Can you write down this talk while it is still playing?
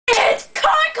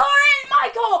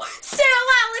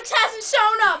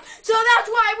so that's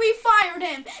why we fired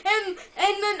him. And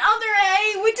then other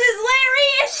A, which is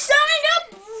Larry, is showing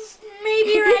up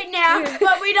maybe right now,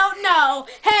 but we don't know.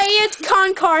 Hey, it's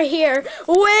Concar here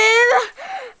with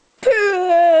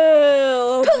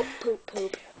Poop.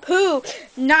 Poop.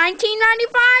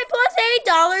 $19.95 plus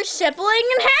 $8 shipping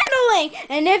and handling.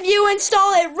 And if you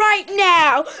install it right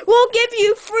now, we'll give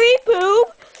you free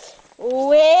poop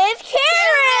with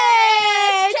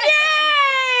carrots.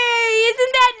 Yay!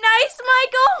 Isn't that nice,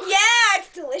 Michael? Yeah, it's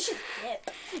delicious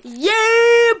dip.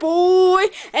 Yeah, boy.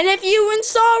 And if you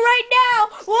install right now,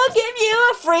 we'll give you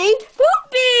a free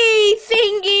poopy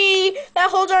thingy that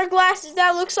holds our glasses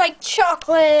that looks like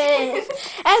chocolate.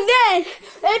 And then,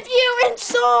 if you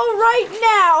install right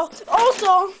now,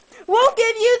 also, we'll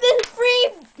give you this free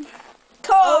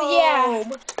comb. Oh, yeah.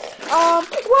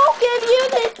 We'll give you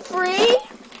this free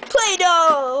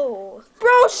Play-Doh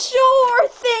brochure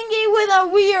thingy with a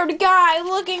weird guy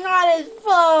looking at his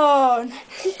phone.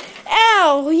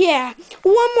 Oh, yeah.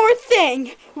 One more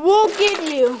thing. We'll give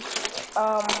you,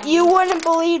 you wouldn't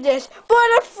believe this,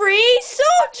 but a free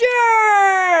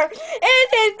soldier!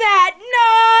 Isn't that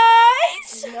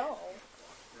nice? No.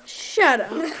 Shut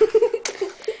up.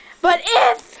 But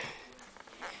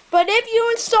if you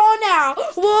install now,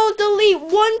 we'll delete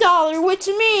 $1, which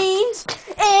means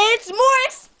it's more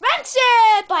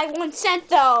expensive by 1 cent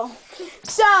though.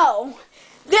 So,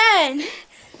 then,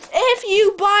 if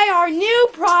you buy our new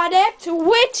product,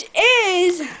 which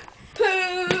is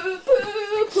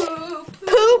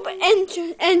Poop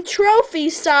and Trophy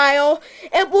style,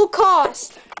 it will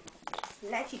cost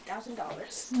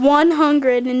 $19,000.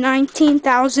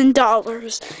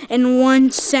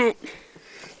 $119,000.01.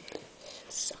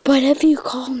 But if you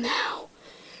call now,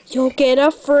 you'll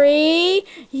get free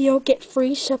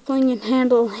shipping and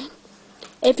handling.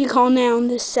 If you call now in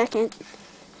this second,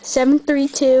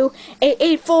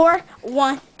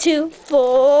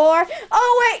 732-884-124.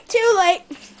 Oh wait, too late.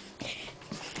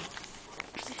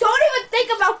 Don't even think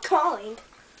about calling.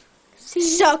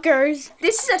 Suckers.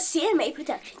 This is a CMA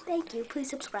production. Thank you. Please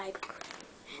subscribe.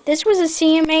 This was a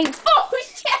CMA. Oh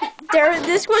shit!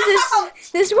 This was a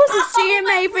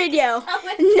CMA video.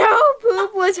 No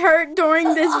poop was hurt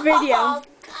during this video. Oh,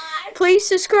 God. Please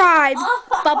subscribe.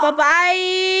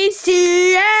 Bye.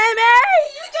 CMA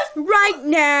right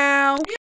now.